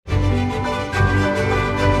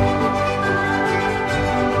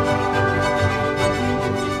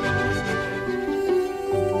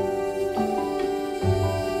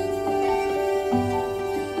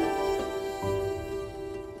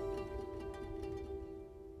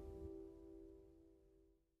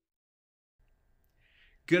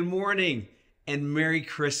Good morning and Merry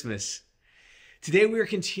Christmas. Today we are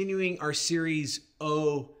continuing our series,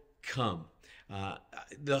 Oh Come.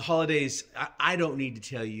 The holidays, I don't need to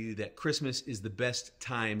tell you that Christmas is the best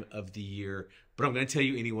time of the year, but I'm going to tell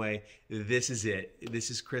you anyway, this is it. This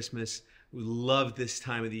is Christmas. We love this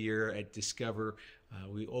time of the year at Discover.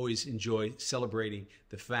 We always enjoy celebrating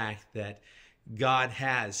the fact that God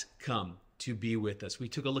has come to be with us. We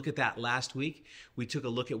took a look at that last week. We took a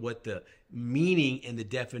look at what the meaning and the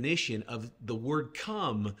definition of the word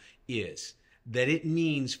come is. That it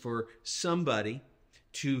means for somebody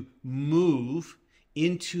to move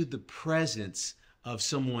into the presence of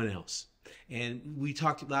someone else. And we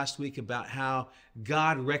talked last week about how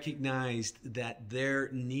God recognized that there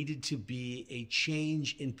needed to be a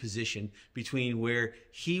change in position between where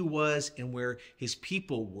he was and where his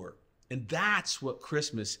people were. And that's what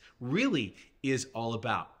Christmas really is all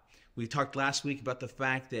about. We talked last week about the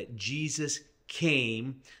fact that Jesus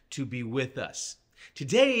came to be with us.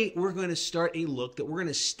 Today, we're going to start a look that we're going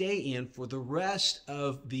to stay in for the rest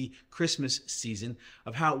of the Christmas season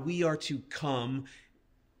of how we are to come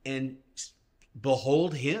and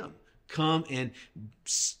behold him. Come and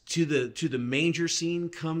to the manger scene,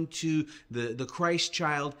 come to the Christ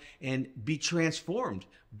child and be transformed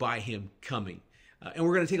by him coming. And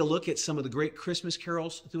we're going to take a look at some of the great Christmas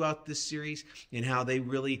carols throughout this series and how they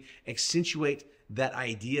really accentuate that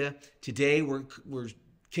idea. Today, we're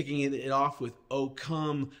kicking it off with, Oh,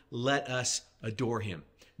 come, let us adore him.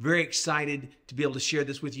 Very excited to be able to share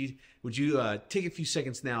this with you. Would you take a few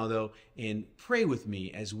seconds now, though, and pray with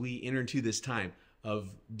me as we enter into this time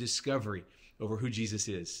of discovery over who Jesus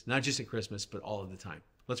is, not just at Christmas, but all of the time.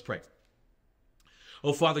 Let's pray.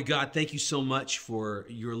 Oh, Father God, thank you so much for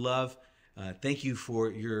your love. Thank you for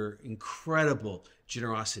your incredible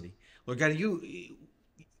generosity. Lord God, you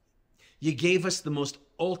gave us the most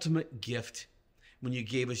ultimate gift when you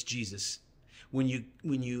gave us Jesus, when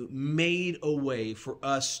you made a way for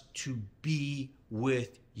us to be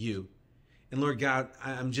with you. And Lord God,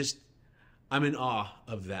 I'm in awe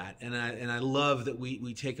of that. And I love that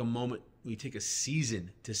we take a moment, we take a season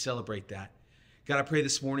to celebrate that. God, I pray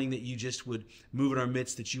this morning that you just would move in our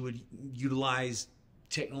midst, that you would utilize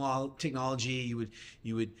technology,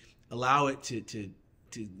 you would allow it to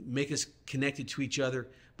make us connected to each other,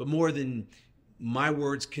 but more than my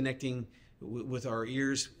words connecting with our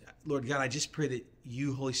ears, Lord God, I just pray that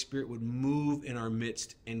you, Holy Spirit, would move in our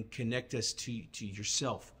midst and connect us to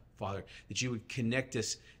yourself, Father, that you would connect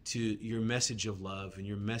us to your message of love and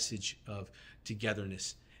your message of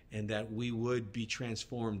togetherness, and that we would be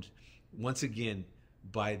transformed once again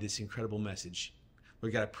by this incredible message.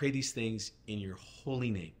 Lord God, I pray these things in your holy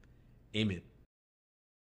name. Amen.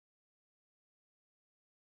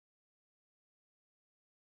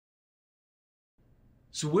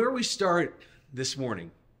 So where we start this morning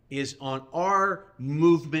is on our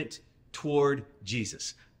movement toward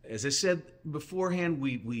Jesus. As I said beforehand,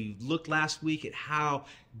 we looked last week at how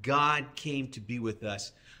God came to be with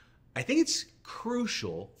us. I think it's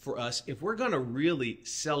crucial for us, if we're going to really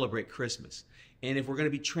celebrate Christmas and if we're going to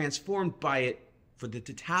be transformed by it for the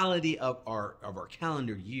totality of our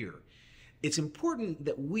calendar year, it's important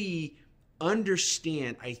that we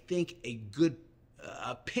understand, I think, a good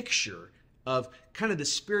picture of kind of the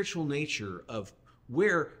spiritual nature of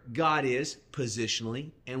where God is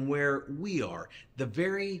positionally and where we are. The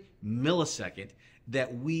very millisecond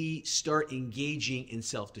that we start engaging in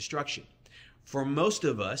self-destruction. For most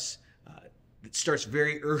of us, it starts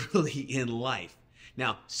very early in life.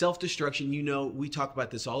 Now, self-destruction, you know, we talk about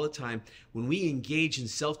this all the time. When we engage in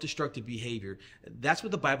self-destructive behavior, that's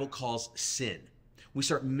what the Bible calls sin. We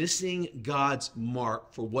start missing God's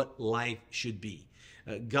mark for what life should be.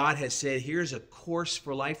 God has said, here's a course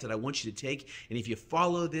for life that I want you to take. And if you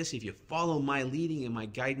follow this, if you follow my leading and my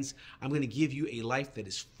guidance, I'm going to give you a life that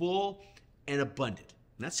is full and abundant.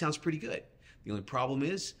 And that sounds pretty good. The only problem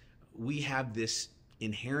is we have this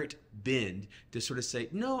inherent bend to sort of say,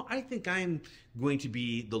 no, I think I'm going to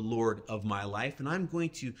be the Lord of my life, and I'm going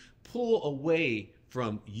to pull away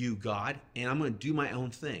from you, God, and I'm going to do my own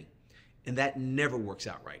thing. And that never works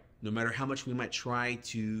out right. No matter how much we might try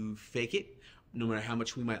to fake it, no matter how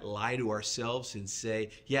much we might lie to ourselves and say,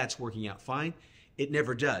 yeah, it's working out fine, it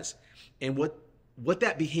never does. And what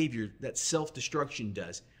that behavior, that self-destruction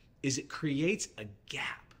does, is it creates a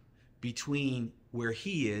gap between where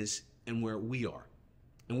he is and where we are.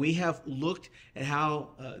 And we have looked at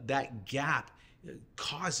how that gap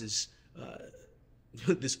causes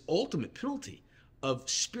this ultimate penalty of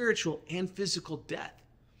spiritual and physical death.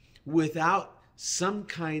 Without some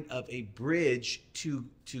kind of a bridge to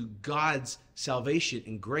God's salvation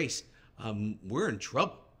and grace, we're in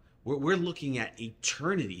trouble. We're looking at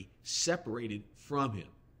eternity separated from him.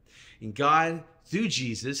 And God, through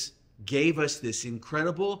Jesus, gave us this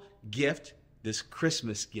incredible gift, this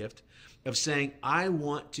Christmas gift, of saying, I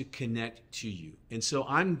want to connect to you. And so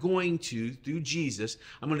I'm going to, through Jesus,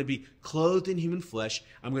 I'm going to be clothed in human flesh.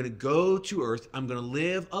 I'm going to go to earth. I'm going to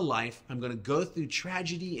live a life. I'm going to go through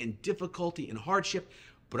tragedy and difficulty and hardship.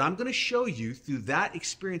 But I'm going to show you through that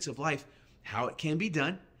experience of life how it can be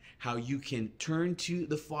done, how you can turn to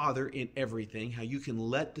the Father in everything, how you can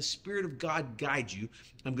let the Spirit of God guide you.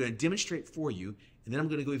 I'm going to demonstrate for you, and then I'm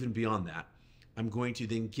going to go even beyond that. I'm going to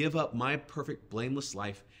then give up my perfect, blameless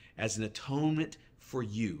life as an atonement for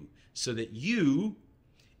you, so that you,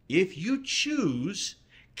 if you choose,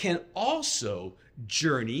 can also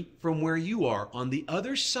journey from where you are on the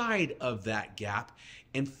other side of that gap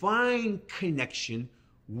and find connection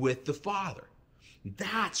with the Father.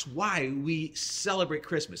 That's why we celebrate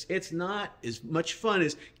Christmas. It's not as much fun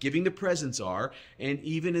as giving the presents are, and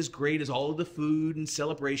even as great as all of the food and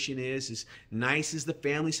celebration is, as nice as the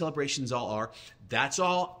family celebrations all are. That's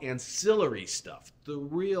all ancillary stuff. The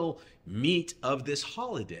real meat of this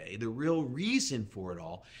holiday, the real reason for it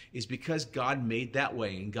all, is because God made that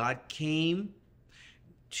way, and God came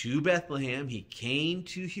to Bethlehem. He came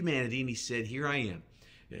to humanity, and he said, here I am.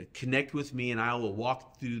 Connect with me, and I will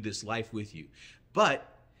walk through this life with you.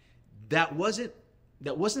 But that wasn't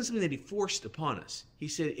something that he forced upon us. He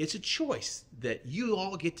said, it's a choice that you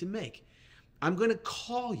all get to make. I'm going to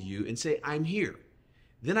call you and say, I'm here.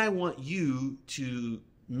 Then I want you to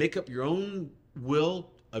make up your own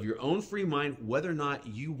will of your own free mind, whether or not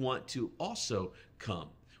you want to also come,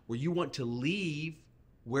 where you want to leave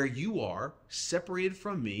where you are, separated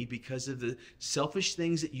from me because of the selfish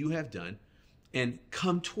things that you have done, and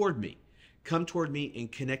come toward me. Come toward me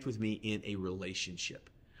and connect with me in a relationship.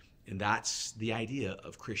 And that's the idea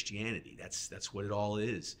of Christianity. That's what it all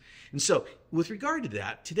is. And so with regard to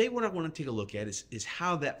that, today what I want to take a look at is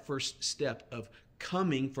how that first step of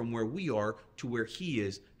coming from where we are to where he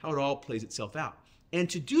is, how it all plays itself out. And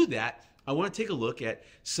to do that, I want to take a look at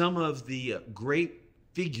some of the great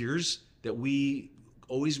figures that we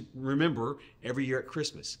always remember every year at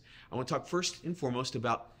Christmas. I want to talk first and foremost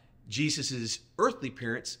about Jesus's earthly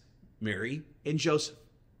parents, Mary and Joseph.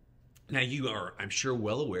 Now you are, I'm sure,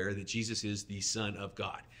 well aware that Jesus is the Son of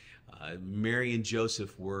God. Mary and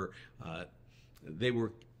Joseph were,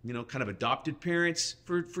 kind of adopted parents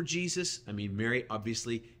for Jesus. I mean, Mary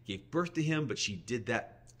obviously gave birth to him, but she did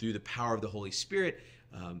that through the power of the Holy Spirit.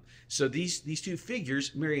 So these two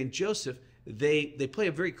figures, Mary and Joseph, they play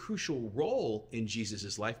a very crucial role in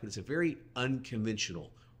Jesus' life, but it's a very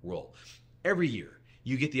unconventional role. Every year,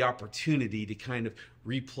 you get the opportunity to kind of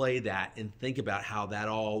replay that and think about how that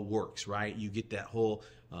all works, right? You get that whole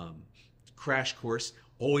crash course,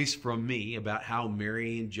 always from me, about how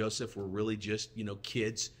Mary and Joseph were really just,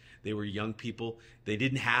 kids. They were young people. They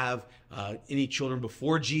didn't have any children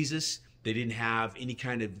before Jesus. They didn't have any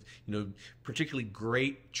kind of, particularly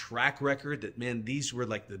great track record that, man, these were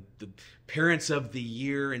like the parents of the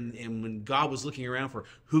year. And when God was looking around for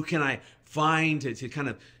who can I find to kind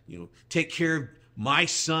of, take care of my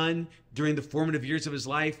son during the formative years of his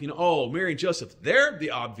life, Mary and Joseph, they're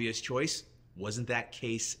the obvious choice. Wasn't that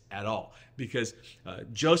case at all, because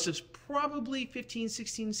Joseph's probably 15,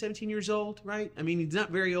 16, 17 years old, right? I mean, he's not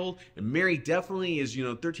very old. And Mary definitely is,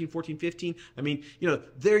 13, 14, 15. I mean,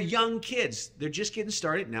 they're young kids. They're just getting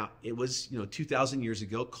started. Now, it was, 2,000 years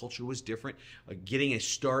ago. Culture was different. Getting a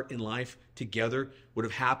start in life together would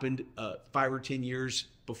have happened 5 or 10 years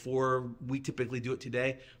before we typically do it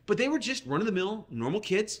today. But they were just run-of-the-mill, normal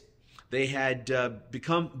kids. They had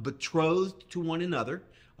become betrothed to one another,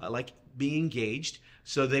 like being engaged.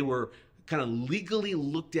 So they were kind of legally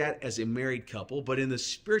looked at as a married couple, but in the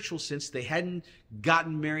spiritual sense, they hadn't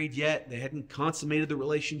gotten married yet. They hadn't consummated the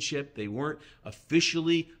relationship. They weren't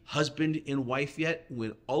officially husband and wife yet,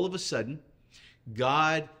 when all of a sudden,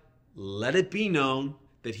 God let it be known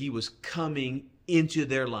that he was coming into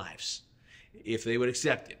their lives if they would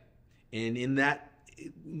accept him. And in that,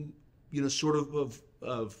 sort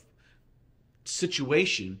of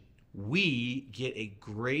situation, we get a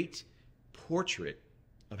great portrait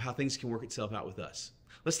of how things can work itself out with us.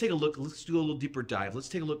 Let's take a look. Let's do a little deeper dive. Let's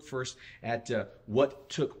take a look first at what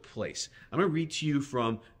took place. I'm going to read to you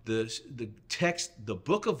from the text, the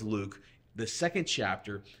book of Luke, the 2nd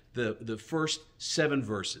chapter, the first 7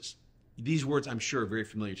 verses. These words, I'm sure, are very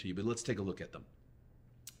familiar to you, but let's take a look at them.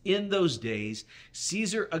 In those days,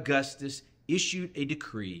 Caesar Augustus issued a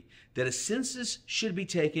decree that a census should be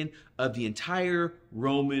taken of the entire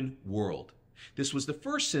Roman world. This was the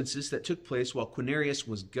first census that took place while Quirinius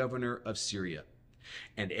was governor of Syria.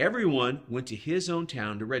 And everyone went to his own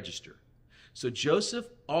town to register. So Joseph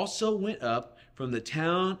also went up from the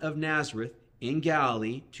town of Nazareth in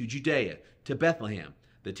Galilee to Judea, to Bethlehem,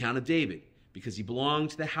 the town of David, because he belonged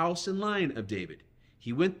to the house and line of David.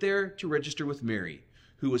 He went there to register with Mary,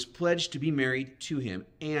 who was pledged to be married to him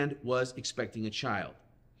and was expecting a child.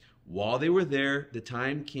 While they were there, the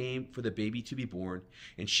time came for the baby to be born,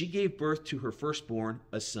 and she gave birth to her firstborn,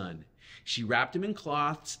 a son. She wrapped him in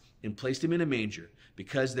cloths and placed him in a manger,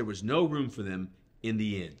 because there was no room for them in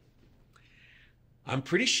the inn. I'm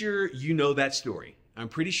pretty sure you know that story. I'm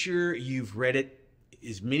pretty sure you've read it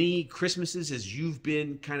as many Christmases as you've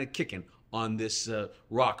been kind of kicking on this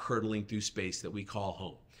rock hurtling through space that we call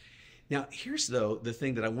home. Now, here's, though, the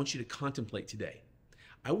thing that I want you to contemplate today.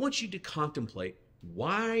 I want you to contemplate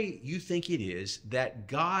why you think it is that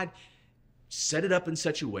God set it up in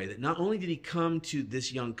such a way that not only did he come to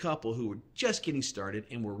this young couple who were just getting started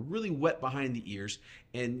and were really wet behind the ears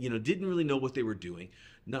and, didn't really know what they were doing.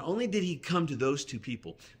 Not only did he come to those two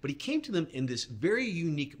people, but he came to them in this very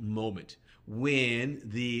unique moment when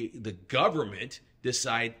the government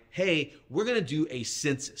decide, hey, we're going to do a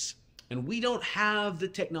census. And we don't have the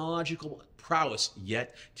technological prowess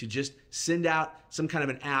yet to just send out some kind of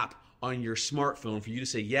an app on your smartphone for you to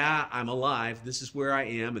say, yeah, I'm alive, this is where I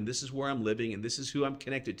am, and this is where I'm living, and this is who I'm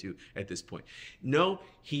connected to at this point. No,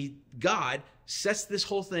 God sets this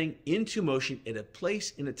whole thing into motion at a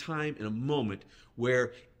place, in a time, in a moment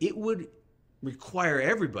where it would require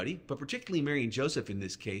everybody, but particularly Mary and Joseph in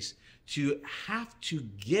this case, to have to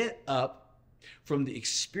get up from the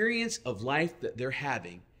experience of life that they're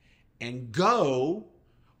having and go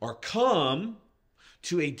or come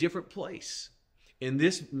to a different place. In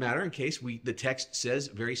this matter, in case, the text says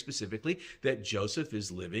very specifically that Joseph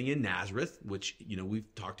is living in Nazareth, which,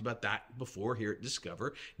 we've talked about that before here at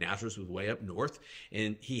Discover. Nazareth was way up north,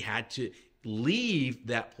 and he had to leave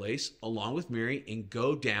that place along with Mary and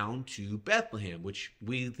go down to Bethlehem, which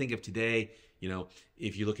we think of today,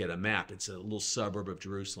 if you look at a map, it's a little suburb of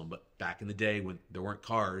Jerusalem. But back in the day when there weren't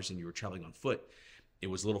cars and you were traveling on foot, it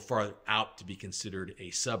was a little farther out to be considered a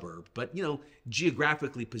suburb. But,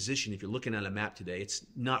 geographically positioned, if you're looking at a map today, it's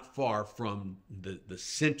not far from the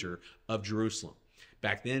center of Jerusalem.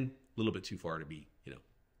 Back then, a little bit too far to be,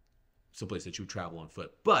 someplace that you would travel on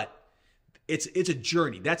foot. But it's a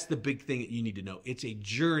journey. That's the big thing that you need to know. It's a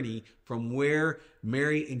journey from where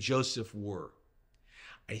Mary and Joseph were.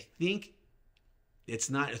 I think it's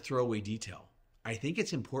not a throwaway detail. I think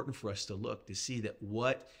it's important for us to look to see that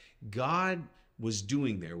what God was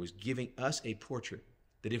doing there was giving us a portrait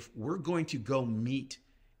that if we're going to go meet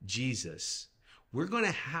Jesus, we're going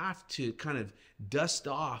to have to kind of dust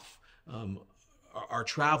off our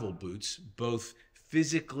travel boots, both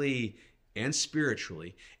physically and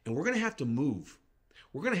spiritually, and we're going to have to move.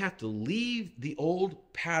 We're going to have to leave the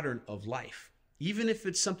old pattern of life, even if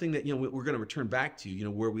it's something that we're going to return back to,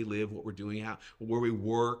 where we live, what we're doing, where we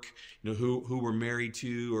work, who we're married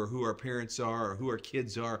to, or who our parents are, or who our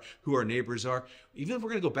kids are, who our neighbors are. Even if we're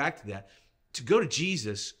going to go back to that, to go to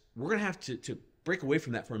Jesus, we're going to have to break away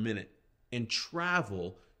from that for a minute and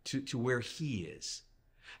travel to where he is.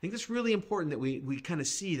 I think that's really important that we kind of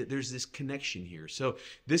see that there's this connection here. So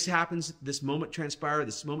this happens, this moment transpires,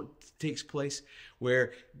 this moment takes place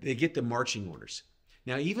where they get the marching orders.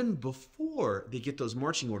 Now, even before they get those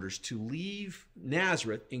marching orders to leave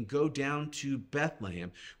Nazareth and go down to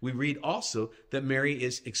Bethlehem, we read also that Mary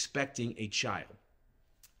is expecting a child.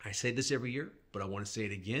 I say this every year, but I want to say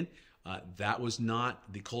it again. That was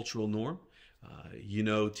not the cultural norm.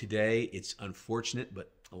 Today it's unfortunate, but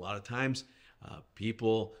a lot of times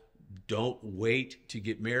people don't wait to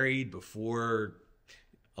get married before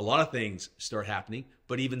a lot of things start happening,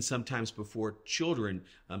 but even sometimes before children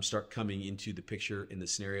start coming into the picture, in the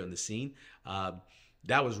scenario, in the scene.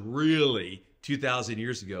 That was really 2,000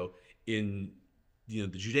 years ago in the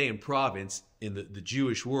Judean province, in the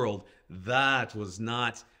Jewish world. That was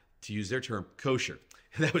not, to use their term, kosher.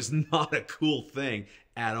 That was not a cool thing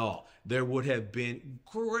at all. There would have been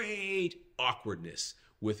great awkwardness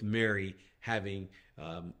with Mary having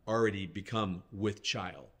already become with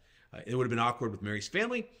child. It would have been awkward with Mary's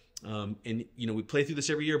family. And we play through this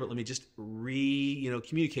every year, but let me just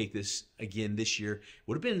communicate this again this year. It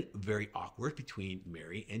would have been very awkward between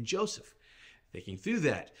Mary and Joseph. Thinking through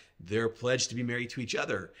that, they're pledged to be married to each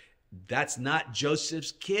other. That's not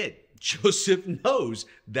Joseph's kid. Joseph knows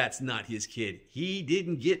that's not his kid. He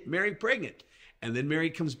didn't get Mary pregnant. And then Mary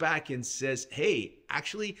comes back and says, hey,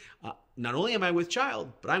 actually, not only am I with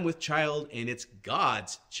child, but I'm with child, and it's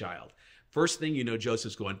God's child. First thing you know,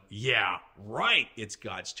 Joseph's going, yeah, right, it's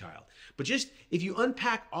God's child. But just if you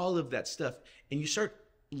unpack all of that stuff and you start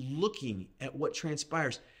looking at what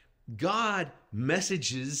transpires, God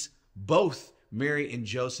messages both Mary and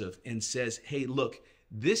Joseph and says, hey, look,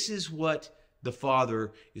 this is what the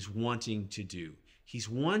Father is wanting to do. He's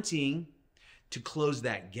wanting to close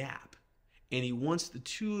that gap. And he wants the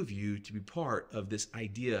two of you to be part of this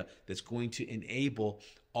idea that's going to enable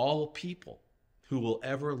all people who will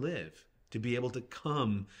ever live to be able to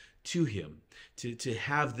come to him, to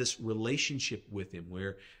have this relationship with him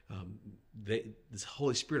where this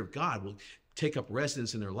Holy Spirit of God will take up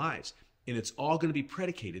residence in their lives. And it's all going to be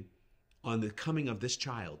predicated on the coming of this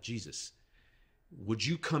child, Jesus. Would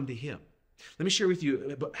you come to him? Let me share with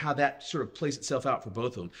you about how that sort of plays itself out for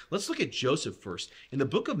both of them. Let's look at Joseph first. In the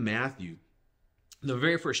book of Matthew, in the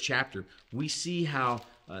very first chapter, we see how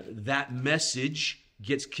that message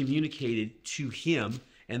gets communicated to him,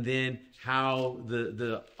 and then how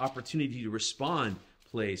the opportunity to respond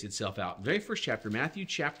plays itself out. Very first chapter, Matthew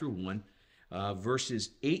chapter 1,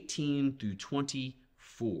 verses 18 through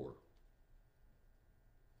 24.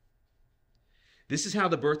 This is how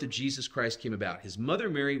the birth of Jesus Christ came about. His mother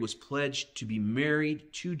Mary was pledged to be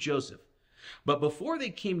married to Joseph. But before they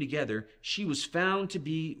came together, she was found to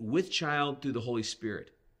be with child through the Holy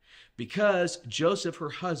Spirit. Because Joseph, her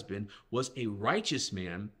husband, was a righteous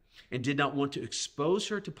man and did not want to expose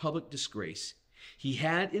her to public disgrace, he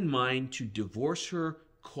had in mind to divorce her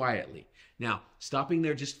quietly. Now, stopping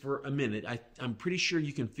there just for a minute, I'm pretty sure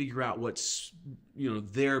you can figure out what's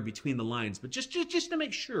there between the lines. But just to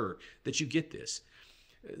make sure that you get this,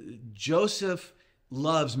 Joseph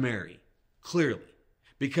loves Mary, clearly,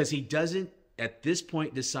 because he doesn't at this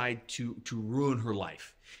point decide to ruin her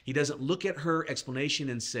life. He doesn't look at her explanation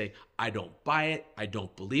and say, I don't buy it, I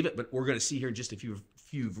don't believe it. But we're going to see here in just a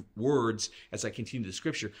few words as I continue the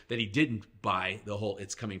scripture that he didn't buy the whole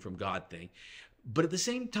it's coming from God thing. But at the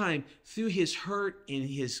same time, through his hurt and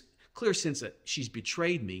his clear sense that she's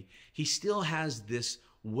betrayed me, he still has this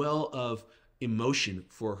well of emotion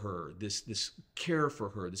for her, this care for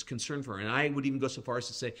her, this concern for her. And I would even go so far as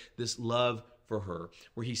to say this love for her,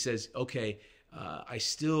 where he says, okay, I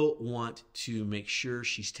still want to make sure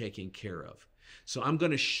she's taken care of. So I'm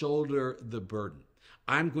going to shoulder the burden.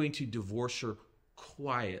 I'm going to divorce her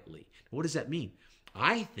quietly. What does that mean?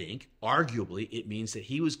 I think, arguably, it means that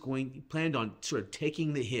he planned on sort of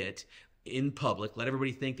taking the hit in public, let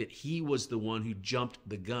everybody think that he was the one who jumped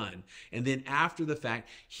the gun. And then after the fact,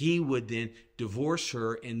 he would then divorce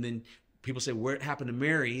her, and then people say, what happened to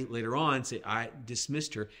Mary? Later on, say, I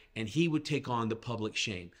dismissed her, and he would take on the public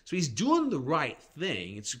shame. So he's doing the right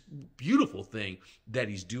thing. It's a beautiful thing that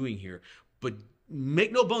he's doing here. But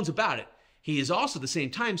make no bones about it, he is also at the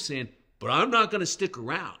same time saying, but I'm not going to stick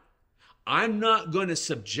around. I'm not going to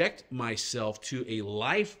subject myself to a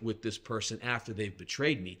life with this person after they've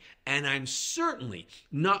betrayed me. And I'm certainly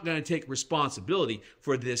not going to take responsibility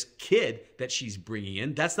for this kid that she's bringing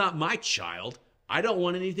in. That's not my child. I don't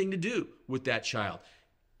want anything to do with that child.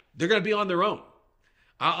 They're going to be on their own.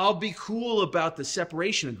 I'll be cool about the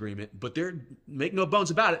separation agreement, but make no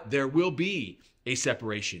bones about it, there will be a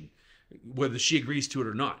separation, whether she agrees to it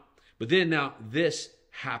or not. But then now this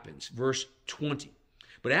happens. Verse 20.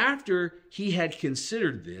 But after he had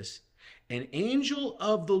considered this, an angel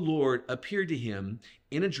of the Lord appeared to him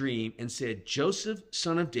in a dream and said, Joseph,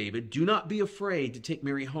 son of David, do not be afraid to take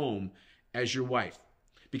Mary home as your wife,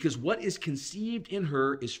 because what is conceived in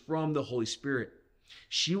her is from the Holy Spirit.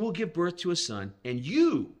 She will give birth to a son, and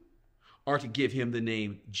you are to give him the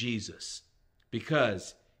name Jesus,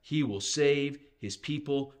 because he will save his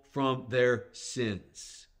people from their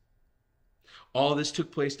sins. All this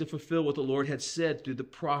took place to fulfill what the Lord had said through the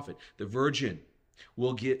prophet. The virgin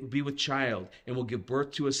will be with child and will give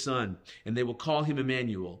birth to a son, and they will call him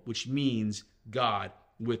Emmanuel, which means God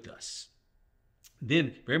with us.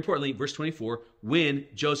 Then, very importantly, verse 24, when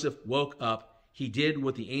Joseph woke up, he did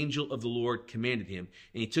what the angel of the Lord commanded him,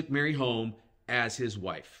 and he took Mary home as his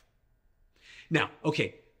wife. Now,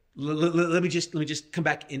 okay, let me just come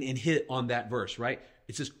back and hit on that verse, right?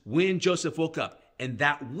 It says, when Joseph woke up. And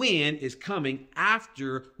that when is coming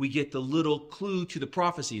after we get the little clue to the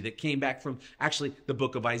prophecy that came back from actually the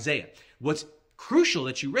book of Isaiah. What's crucial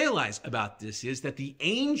that you realize about this is that the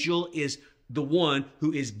angel is the one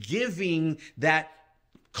who is giving that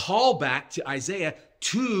callback to Isaiah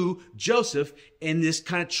to Joseph in this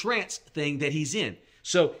kind of trance thing that he's in.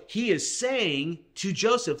 So he is saying to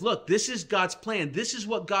Joseph, look, this is God's plan. This is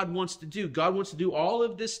what God wants to do. God wants to do all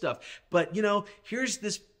of this stuff. But, here's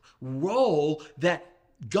this role that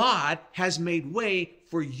God has made way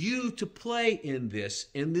for you to play in this.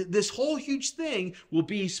 And this whole huge thing will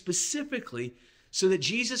be specifically so that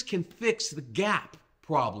Jesus can fix the gap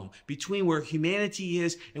problem between where humanity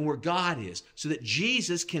is and where God is, so that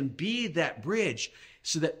Jesus can be that bridge,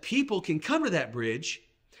 so that people can come to that bridge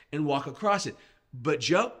and walk across it. But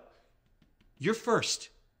Joe, you're first.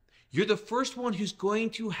 You're the first one who's going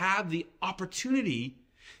to have the opportunity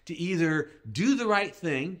to either do the right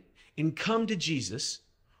thing and come to Jesus,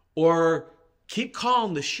 or keep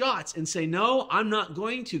calling the shots and say, no, I'm not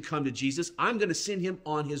going to come to Jesus. I'm going to send him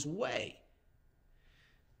on his way.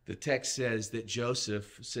 The text says that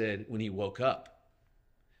Joseph said when he woke up,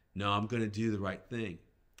 no, I'm going to do the right thing.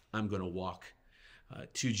 I'm going to walk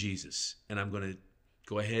to Jesus, and I'm going to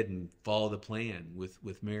go ahead and follow the plan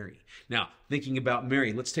with Mary. Now, thinking about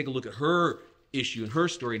Mary, let's take a look at her issue and her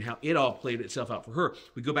story and how it all played itself out for her.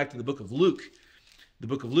 We go back to the book of Luke. The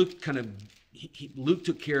book of Luke Luke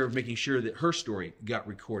took care of making sure that her story got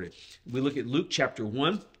recorded. We look at Luke chapter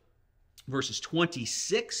 1, verses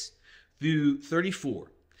 26 through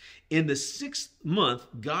 34. In the 6th month,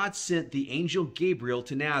 God sent the angel Gabriel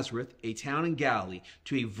to Nazareth, a town in Galilee,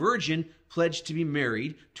 to a virgin pledged to be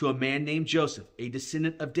married to a man named Joseph, a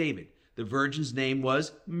descendant of David. The virgin's name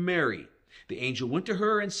was Mary. The angel went to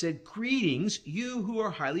her and said, "Greetings, you who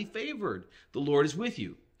are highly favored. The Lord is with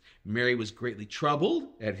you." Mary was greatly troubled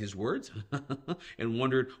at his words and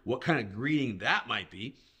wondered what kind of greeting that might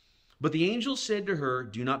be. But the angel said to her,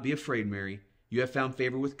 "Do not be afraid, Mary. You have found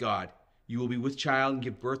favor with God. You will be with child and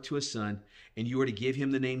give birth to a son, and you are to give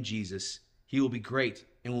him the name Jesus. He will be great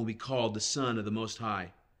and will be called the Son of the Most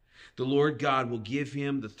High. The Lord God will give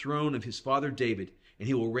him the throne of his father David, and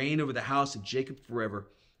he will reign over the house of Jacob forever.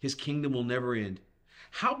 His kingdom will never end."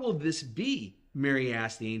 "How will this be?" Mary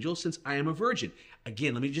asked the angel, "since I am a virgin?"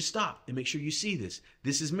 Again, let me just stop and make sure you see this.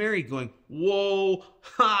 This is Mary going, whoa,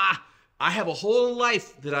 ha! I have a whole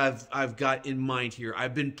life that I've got in mind here.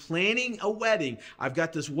 I've been planning a wedding. I've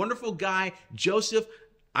got this wonderful guy, Joseph.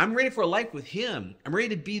 I'm ready for a life with him. I'm ready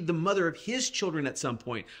to be the mother of his children at some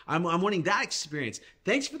point. I'm wanting that experience.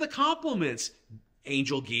 Thanks for the compliments,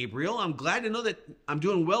 Angel Gabriel. I'm glad to know that I'm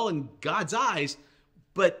doing well in God's eyes,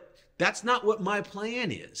 but that's not what my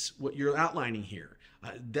plan is, what you're outlining here.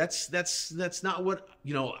 That's not what,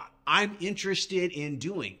 I'm interested in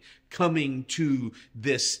doing, coming to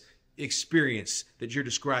this experience that you're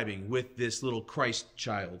describing with this little Christ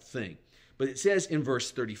child thing. But it says in verse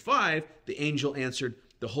 35, the angel answered,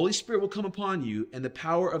 "The Holy Spirit will come upon you, and the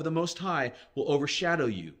power of the Most High will overshadow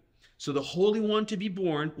you. So the Holy One to be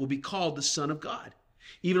born will be called the Son of God.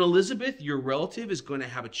 Even Elizabeth, your relative, is going to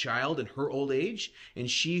have a child in her old age, and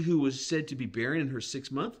she who was said to be barren in her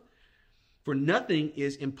 6th month. For nothing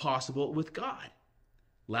is impossible with God."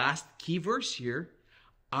 Last key verse here.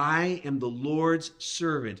 "I am the Lord's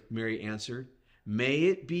servant," Mary answered. "May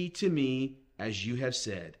it be to me as you have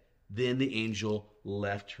said." Then the angel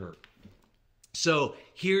left her. So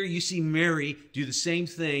here you see Mary do the same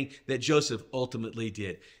thing that Joseph ultimately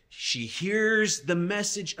did. She hears the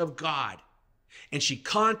message of God, and she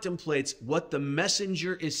contemplates what the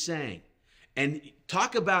messenger is saying. And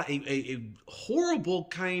talk about a horrible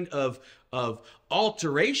kind of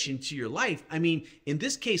alteration to your life. I mean, in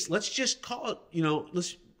this case, let's just call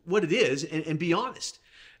it, what it is and be honest.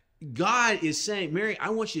 God is saying, Mary, I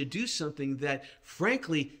want you to do something that,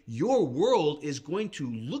 frankly, your world is going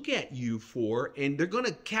to look at you for, and they're going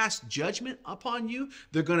to cast judgment upon you.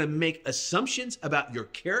 They're going to make assumptions about your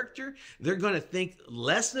character. They're going to think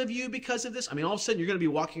less of you because of this. I mean, all of a sudden, you're going to be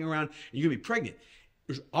walking around and you're going to be pregnant.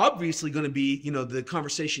 There's obviously going to be, the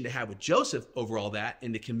conversation to have with Joseph over all that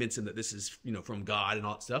and to convince him that this is, from God and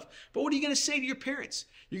all that stuff. But what are you going to say to your parents?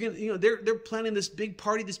 You're going to, they're planning this big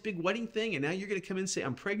party, this big wedding thing, and now you're going to come in and say,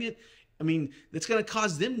 "I'm pregnant." I mean, that's going to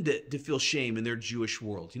cause them to feel shame in their Jewish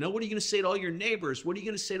world. What are you going to say to all your neighbors? What are you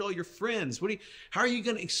going to say to all your friends? How are you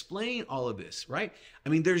going to explain all of this, right? I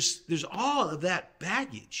mean, there's all of that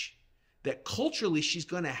baggage that culturally she's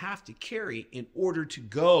going to have to carry in order to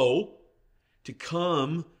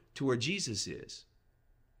come to where Jesus is.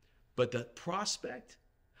 But the prospect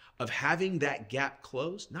of having that gap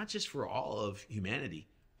closed, not just for all of humanity,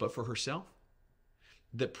 but for herself,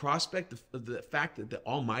 the prospect of the fact that the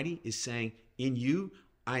Almighty is saying, "In you,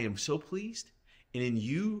 I am so pleased, and in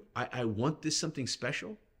you, I want this something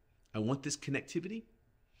special. I want this connectivity.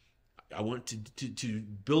 I want to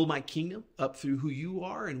build my kingdom up through who you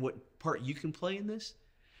are and what part you can play in this."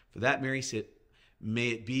 For that, Mary said, "May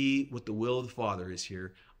it be what the will of the Father is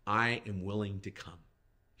here. I am willing to come."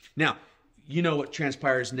 Now, you know what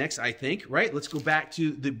transpires next, I think, right? Let's go back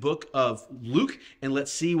to the book of Luke and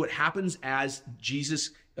let's see what happens as Jesus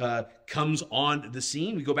comes on the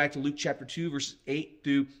scene. We go back to Luke chapter 2, verses 8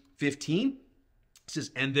 through 15. It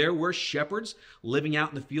says, "And there were shepherds living out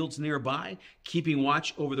in the fields nearby, keeping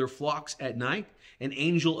watch over their flocks at night. An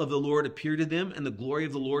angel of the Lord appeared to them, and the glory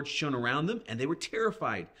of the Lord shone around them, and they were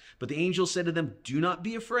terrified. But the angel said to them, "Do not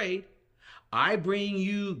be afraid. I bring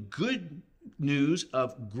you good news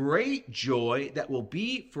of great joy that will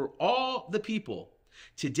be for all the people.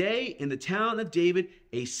 Today, in the town of David,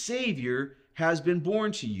 a Savior has been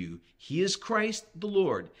born to you. He is Christ the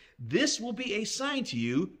Lord. This will be a sign to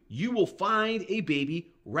you. You will find a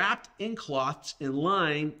baby wrapped in cloths and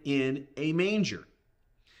lying in a manger."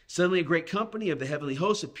 Suddenly a great company of the heavenly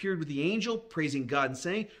hosts appeared with the angel, praising God and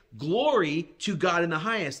saying, "Glory to God in the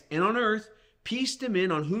highest, and on earth, peace to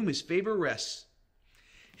men on whom his favor rests."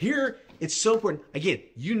 Here, it's so important. Again,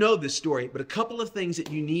 you know this story, but a couple of things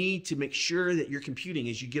that you need to make sure that you're computing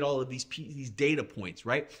as you get all of these data points,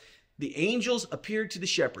 right? The angels appeared to the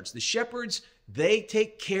shepherds. The shepherds, they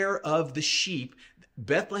take care of the sheep.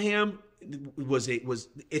 Bethlehem was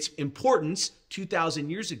its importance 2,000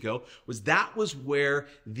 years ago was where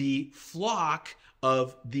the flock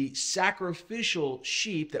of the sacrificial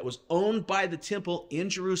sheep that was owned by the temple in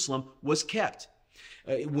Jerusalem was kept.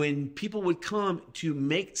 When people would come to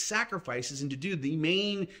make sacrifices and to do the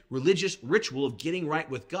main religious ritual of getting right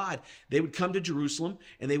with God, they would come to Jerusalem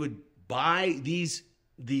and they would buy these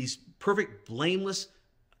perfect, blameless,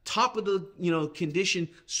 top of the condition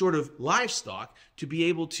sort of livestock to be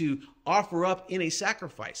able to offer up in a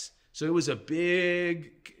sacrifice. So it was a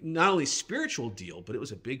big, not only spiritual deal, but it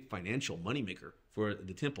was a big financial moneymaker for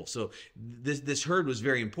the temple. So this herd was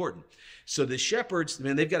very important. So the shepherds,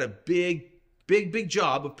 man, they've got a big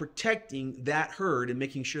job of protecting that herd and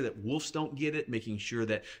making sure that wolves don't get it, making sure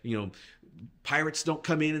that, pirates don't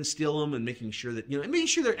come in and steal them, and making sure that, making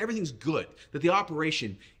sure that everything's good, that the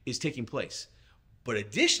operation is taking place. But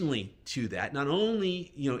additionally to that, not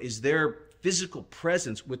only, is their physical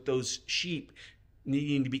presence with those sheep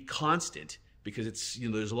needing to be constant because it's,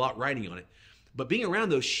 there's a lot riding on it, but being around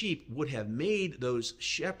those sheep would have made those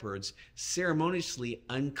shepherds ceremoniously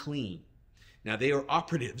unclean. Now, they are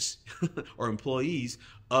operatives or employees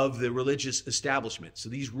of the religious establishment. So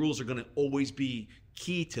these rules are going to always be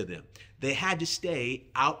key to them. They had to stay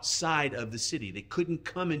outside of the city. They couldn't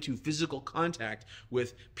come into physical contact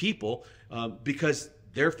with people because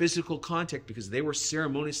their physical contact, because they were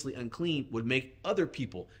ceremoniously unclean, would make other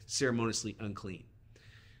people ceremoniously unclean.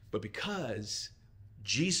 But because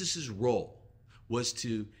Jesus' role was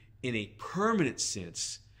to, in a permanent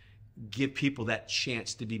sense, give people that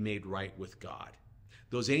chance to be made right with God,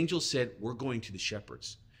 those angels said, "We're going to the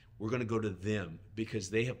shepherds. We're going to go to them because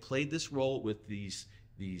they have played this role with these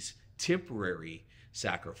temporary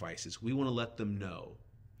sacrifices. We want to let them know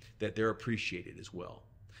that they're appreciated as well,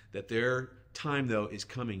 that their time, though, is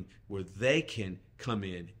coming where they can come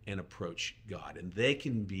in and approach God and they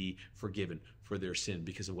can be forgiven for their sin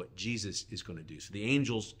because of what Jesus is going to do." So the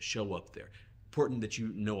angels show up there. Important that you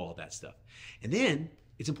know all that stuff. And then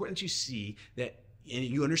it's important that you see that, and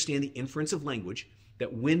you understand the inference of language,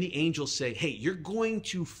 that when the angels say, "Hey, you're going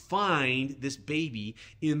to find this baby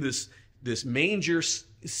in this manger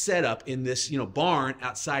setup in this barn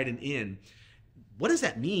outside an inn," what does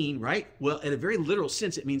that mean, right? Well, in a very literal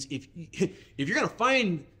sense, it means if you're going to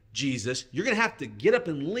find Jesus, you're going to have to get up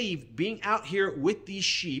and leave being out here with these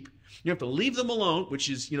sheep. You have to leave them alone, which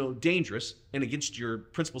is dangerous and against your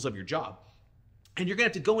principles of your job, and you're going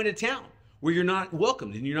to have to go into town where you're not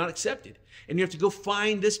welcomed and you're not accepted. And you have to go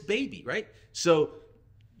find this baby, right? So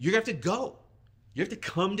you're going to have to go. You have to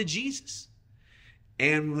come to Jesus.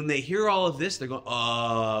 And when they hear all of this, they're going,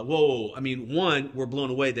 whoa. I mean, one, we're blown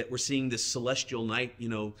away that we're seeing this celestial night,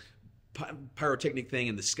 pyrotechnic thing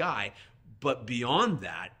in the sky. But beyond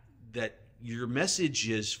that your message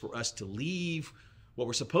is for us to leave what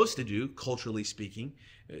we're supposed to do, culturally speaking,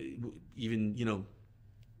 even,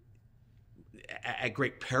 at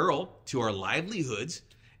great peril to our livelihoods,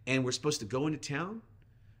 and we're supposed to go into town.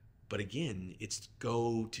 But again, it's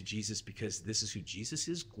go to Jesus because this is who Jesus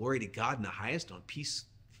is. Glory to God in the highest, on peace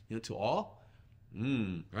to all.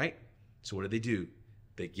 Right? So what do?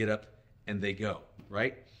 They get up and they go,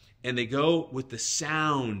 right? And they go with the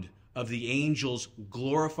sound of the angels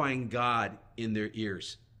glorifying God in their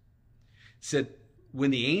ears. It said,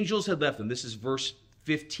 when the angels had left them, this is verse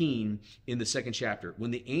 15 in the second chapter. When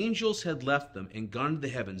the angels had left them and gone to the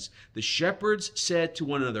heavens, the shepherds said to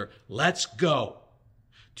one another, "Let's go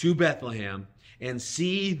to Bethlehem and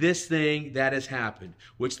see this thing that has happened,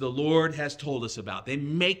 which the Lord has told us about." They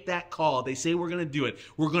make that call. They say, "We're going to do it.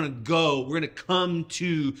 We're going to go. We're going to come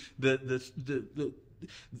to the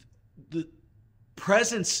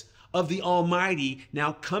presence of the Almighty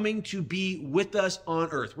now coming to be with us on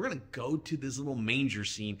earth. We're going to go to this little manger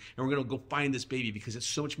scene and we're going to go find this baby because it's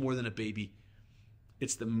so much more than a baby.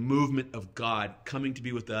 It's the movement of God coming to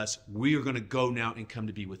be with us. We are going to go now and come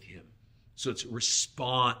to be with him. So it's a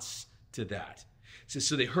response to that. It says,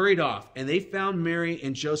 so they hurried off, and they found Mary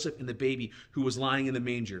and Joseph and the baby who was lying in the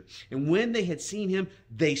manger. And when they had seen him,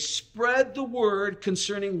 they spread the word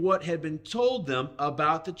concerning what had been told them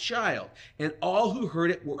about the child. And all who heard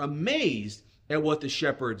it were amazed at what the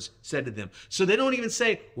shepherds said to them. So they don't even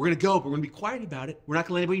say, we're going to go, but we're going to be quiet about it. We're not going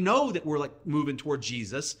to let anybody know that we're like moving toward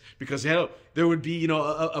Jesus, because there would be,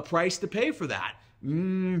 a price to pay for that.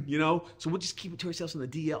 So we'll just keep it to ourselves on the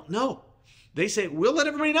DL. No. They say, we'll let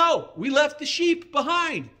everybody know. We left the sheep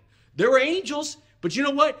behind. There were angels, but you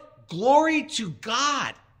know what? Glory to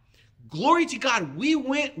God. Glory to God. We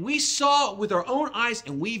went, we saw with our own eyes,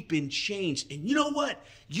 and we've been changed. And you know what?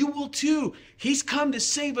 You will too. He's come to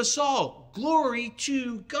save us all. Glory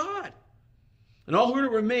to God. And all who heard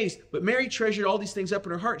it were amazed. But Mary treasured all these things up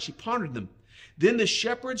in her heart. She pondered them. Then the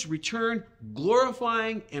shepherds returned,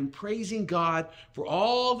 glorifying and praising God for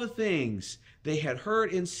all the things they had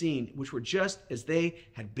heard and seen, which were just as they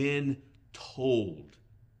had been told.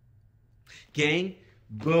 Gang,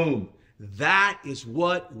 boom. That is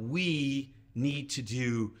what we need to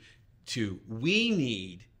do too. We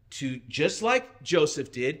need to, just like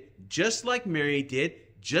Joseph did, just like Mary did,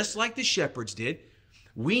 just like the shepherds did,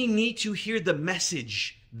 we need to hear the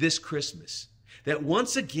message this Christmas that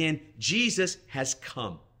once again, Jesus has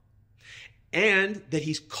come and that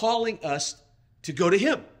he's calling us to go to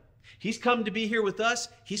him. He's come to be here with us.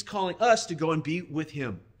 He's calling us to go and be with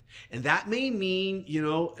him. And that may mean,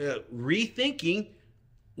 rethinking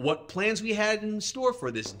what plans we had in store for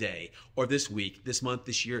this day or this week, this month,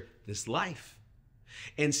 this year, this life.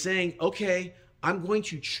 And saying, okay, I'm going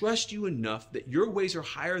to trust you enough that your ways are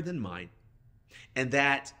higher than mine and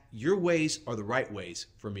that your ways are the right ways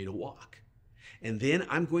for me to walk. And then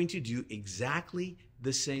I'm going to do exactly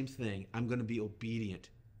the same thing. I'm going to be obedient.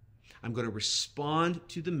 I'm going to respond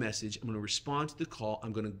to the message. I'm going to respond to the call.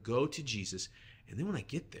 I'm going to go to Jesus. And then when I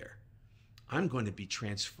get there, I'm going to be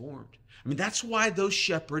transformed. I mean, that's why those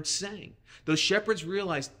shepherds sang. Those shepherds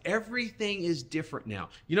realized everything is different now.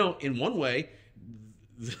 In one way,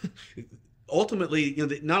 ultimately,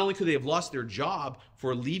 not only could they have lost their job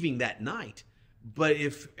for leaving that night, but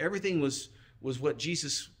if everything was what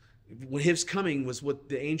Jesus, when his coming was what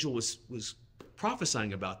the angel was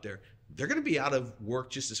prophesying about there, they're going to be out of work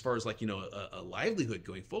just as far as a livelihood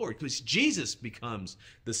going forward, because Jesus becomes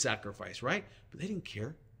the sacrifice, right? But they didn't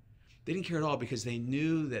care. They didn't care at all, because they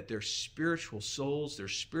knew that their spiritual souls, their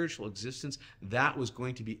spiritual existence, that was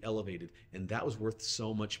going to be elevated. And that was worth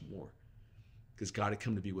so much more, because God had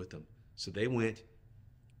come to be with them. So they went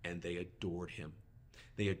and they adored him.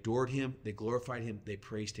 They adored him. They glorified him. They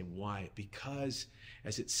praised him. Why? Because,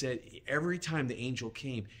 as it said, every time the angel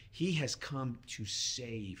came, he has come to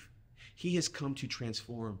save. He has come to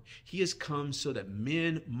transform. He has come so that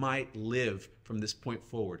men might live from this point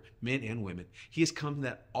forward, men and women. He has come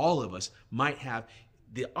that all of us might have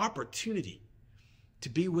the opportunity to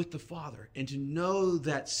be with the Father and to know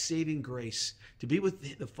that saving grace, to be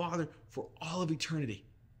with the Father for all of eternity.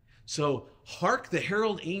 So hark the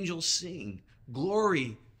herald angels sing,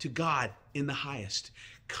 glory to God in the highest.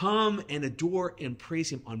 Come and adore and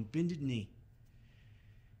praise him on bended knee.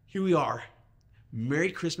 Here we are.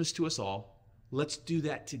 Merry Christmas to us all. Let's do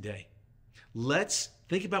that today. Let's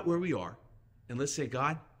think about where we are, and let's say,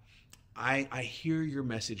 God, I hear your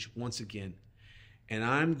message once again, and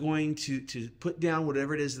I'm going to put down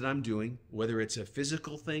whatever it is that I'm doing, whether it's a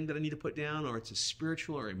physical thing that I need to put down or it's a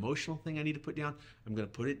spiritual or emotional thing I need to put down. I'm going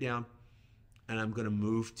to put it down, and I'm going to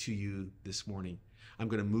move to you this morning. I'm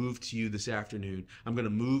going to move to you this afternoon. I'm going to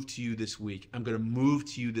move to you this week. I'm going to move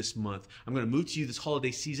to you this month. I'm going to move to you this holiday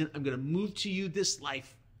season. I'm going to move to you this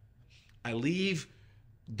life. I leave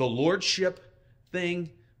the lordship thing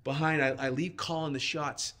behind. I leave calling the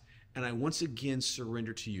shots, and I once again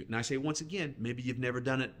surrender to you. And I say once again, maybe you've never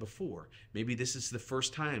done it before. Maybe this is the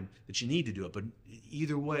first time that you need to do it. But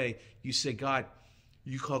either way, you say, God,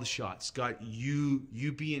 you call the shots. God,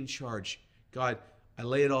 you be in charge. God, I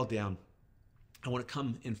lay it all down. I want to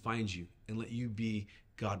come and find you and let you be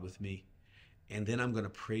God with me. And then I'm going to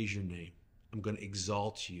praise your name. I'm going to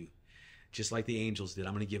exalt you, just like the angels did.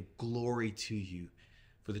 I'm going to give glory to you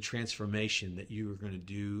for the transformation that you are going to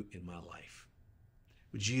do in my life.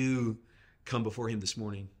 Would you come before him this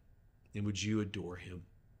morning, and would you adore him?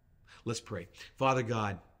 Let's pray. Father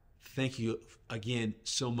God, thank you again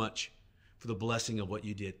so much for the blessing of what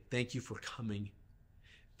you did. Thank you for coming.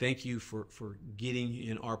 Thank you for getting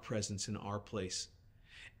in our presence, in our place.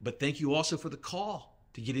 But thank you also for the call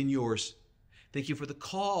to get in yours. Thank you for the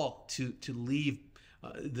call to leave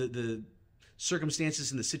the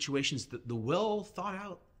circumstances and the situations, the well thought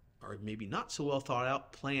out, or maybe not so well thought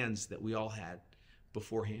out plans that we all had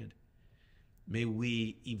beforehand. May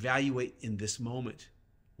we evaluate in this moment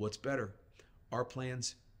what's better, our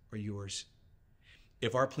plans or yours.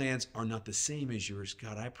 If our plans are not the same as yours,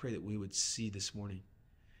 God, I pray that we would see this morning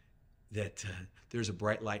that there's a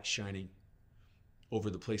bright light shining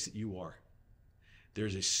over the place that you are.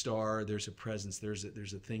 There's a star, there's a presence, there's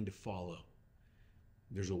a thing to follow.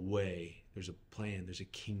 There's a way, there's a plan, there's a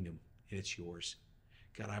kingdom, and it's yours.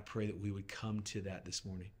 God, I pray that we would come to that this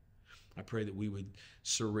morning. I pray that we would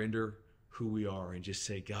surrender who we are and just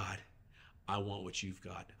say, God, I want what you've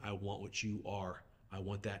got. I want what you are. I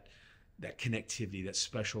want that connectivity, that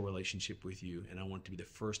special relationship with you, and I want it to be the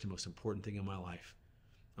first and most important thing in my life.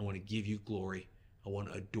 I want to give you glory. I want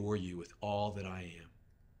to adore you with all that I am.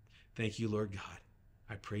 Thank you, Lord God.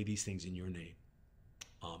 I pray these things in your name.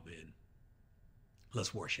 Amen.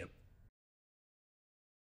 Let's worship.